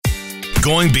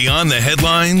Going beyond the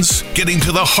headlines, getting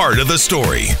to the heart of the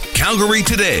story. Calgary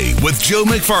Today with Joe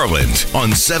McFarland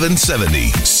on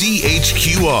 770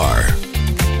 CHQR.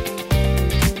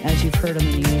 As you've heard on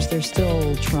the news, they're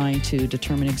still trying to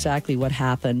determine exactly what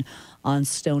happened on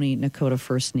Stoney Nakoda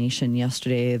First Nation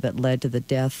yesterday that led to the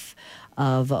death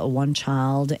of one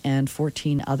child and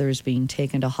 14 others being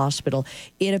taken to hospital.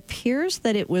 It appears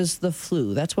that it was the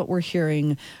flu. That's what we're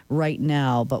hearing right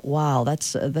now. But wow,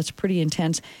 that's pretty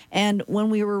intense. And when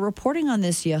we were reporting on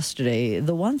this yesterday,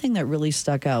 the one thing that really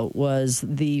stuck out was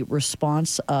the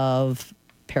response of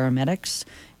paramedics,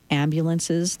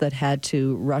 ambulances that had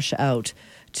to rush out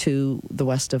to the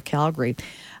west of Calgary.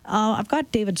 I've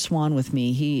got David Swann with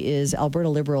me. He is Alberta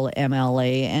Liberal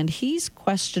MLA, and he's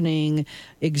questioning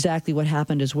exactly what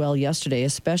happened as well yesterday,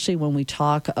 especially when we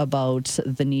talk about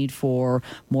the need for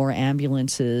more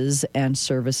ambulances and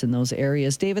service in those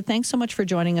areas. David, thanks so much for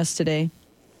joining us today.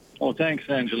 Oh, thanks,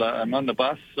 Angela. I'm on the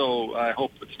bus, so I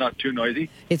hope it's not too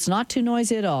noisy. It's not too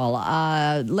noisy at all.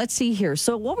 Let's see here.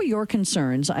 So what were your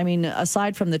concerns? I mean,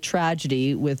 aside from the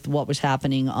tragedy with what was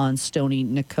happening on Stoney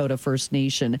Nakoda First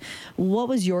Nation, what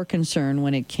was your concern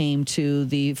when it came to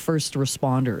the first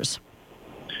responders?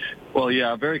 Well,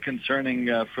 yeah, very concerning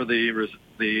for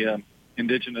the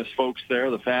Indigenous folks there,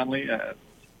 the family.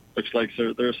 Looks like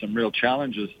there are some real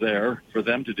challenges there for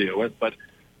them to deal with. But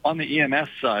on the EMS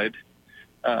side,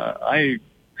 I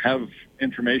have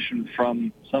information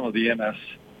from some of the EMS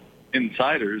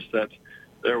insiders that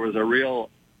there was a real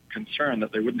concern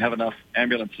that they wouldn't have enough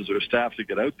ambulances or staff to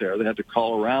get out there. They had to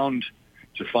call around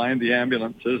to find the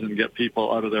ambulances and get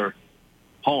people out of their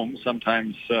homes,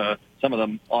 sometimes some of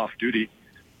them off duty,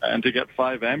 and to get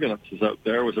 5 ambulances out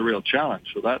there was a real challenge.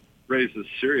 So that raises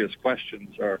serious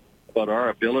questions about our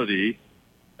ability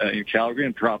in Calgary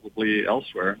and probably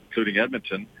elsewhere, including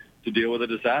Edmonton, to deal with a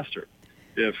disaster.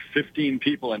 If 15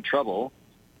 people in trouble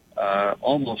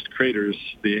almost craters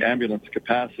the ambulance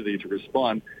capacity to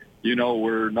respond,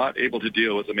 we're not able to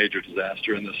deal with a major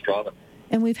disaster in this province.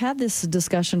 And we've had this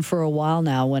discussion for a while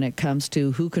now when it comes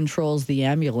to who controls the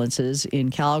ambulances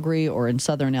in Calgary or in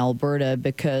southern Alberta,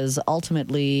 because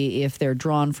ultimately, if they're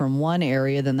drawn from one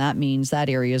area, then that means that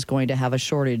area is going to have a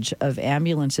shortage of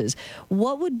ambulances.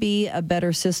 What would be a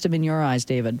better system in your eyes,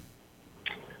 David?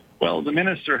 Well, the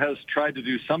minister has tried to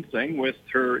do something with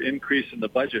her increase in the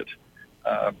budget.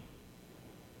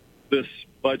 This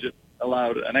budget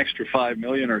allowed an extra $5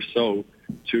 million or so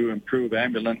to improve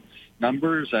ambulance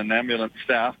numbers and ambulance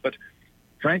staff. But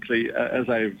frankly, as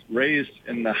I've raised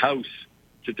in the House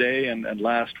today and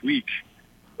last week,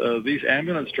 these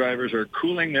ambulance drivers are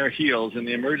cooling their heels in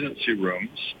the emergency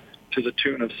rooms to the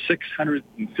tune of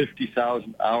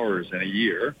 650,000 hours in a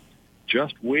year,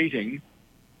 just waiting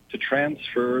to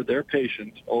transfer their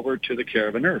patient over to the care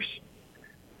of a nurse.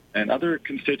 And other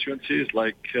constituencies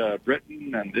like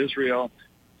Britain and Israel,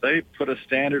 they put a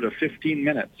standard of 15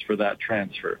 minutes for that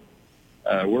transfer.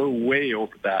 We're way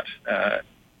over that,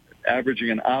 averaging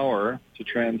an hour to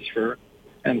transfer,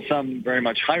 and some very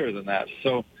much higher than that.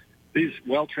 So these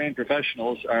well-trained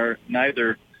professionals are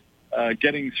neither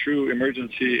getting through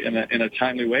emergency in a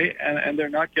timely way, and they're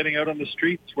not getting out on the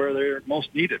streets where they're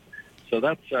most needed. So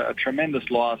that's a tremendous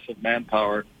loss of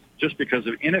manpower just because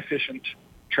of inefficient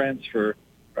transfer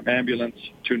from ambulance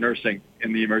to nursing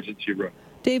in the emergency room.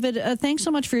 David, thanks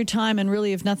so much for your time. And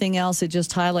really, if nothing else, it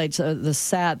just highlights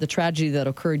the tragedy that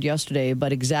occurred yesterday,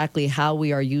 but exactly how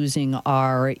we are using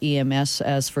our EMS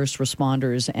as first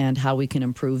responders and how we can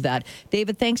improve that.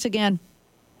 David, thanks again.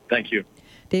 Thank you.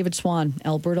 David Swann,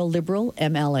 Alberta Liberal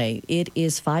MLA. It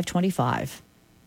is 5:25.